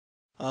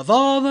Of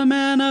all the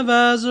men of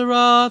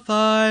Azeroth,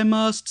 I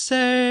must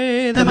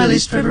say that my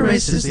least favorite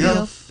race is the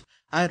elf.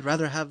 I'd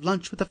rather have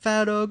lunch with a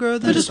fat ogre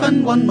than to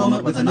spend one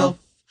moment with an elf.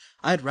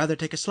 I'd rather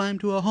take a slime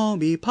to a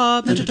homey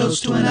pub than to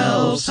toast to an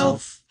elf's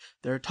health.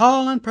 They're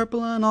tall and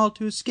purple and all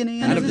too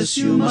skinny, and of this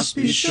you must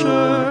be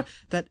sure,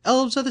 that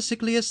elves are the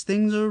sickliest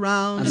things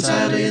around, and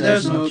sadly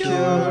there's no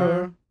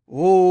cure.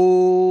 Oh,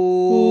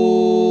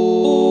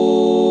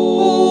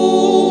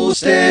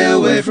 stay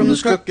away from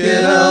those crooked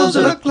elves.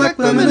 They look like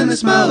women and they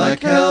smell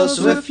like hell.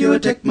 So if you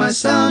would take my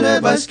sound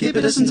advice, keep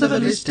a distance of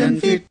at least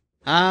 10 feet.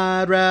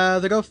 I'd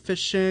rather go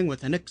fishing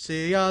with an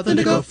Ixia than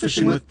to go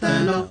fishing with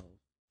an elf.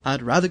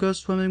 I'd rather go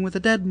swimming with a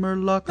dead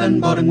murloc than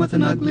boating with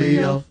an ugly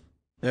elf.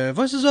 Their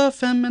voices are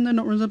feminine, they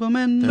don't resemble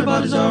men, their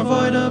bodies are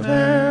void of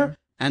hair,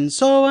 and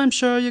so I'm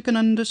sure you can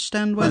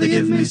understand why they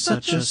give me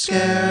such a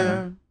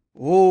scare.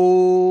 Oh,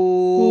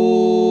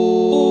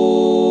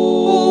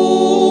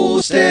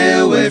 stay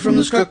away from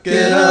those crooked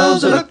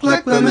elves. They look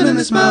like women and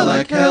they smell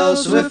like hell.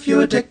 So if you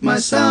would take my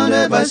sound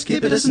advice,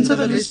 keep a distance of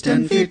at least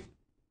 10 feet.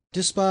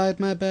 Despite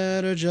my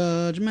better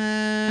judgment,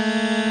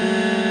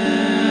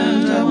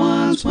 I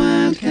once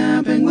went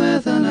camping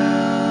with an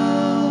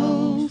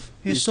elf.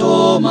 He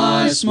stole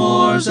my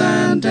s'mores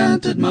and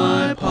dented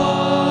my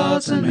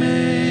pots and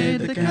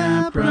made the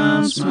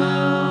campground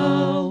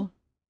smell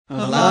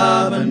of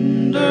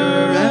lavender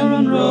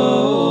and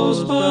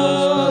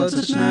rosebuds,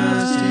 such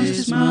nasty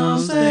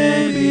smells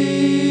they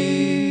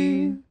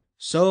be.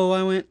 So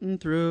I went and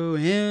threw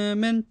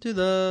him into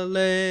the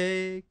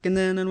lake, and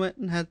then I went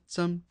and had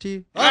some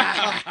tea.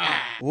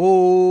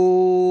 Oh,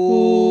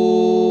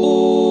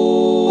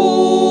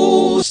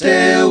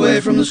 stay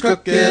away from those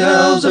crooked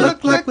elves. They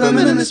look like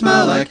women and they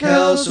smell like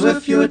hell. So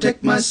if you would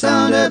take my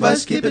sound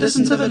advice, keep a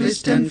distance of at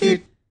least 10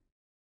 feet.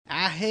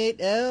 I hate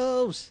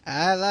elves.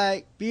 I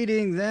like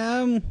beating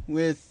them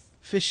with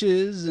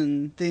fishes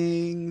and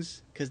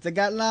things, 'cause they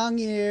got long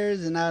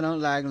ears and I don't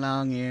like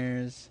long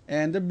ears.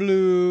 And they're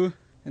blue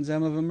and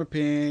some of them are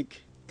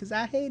pink, 'cause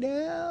I hate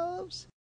elves.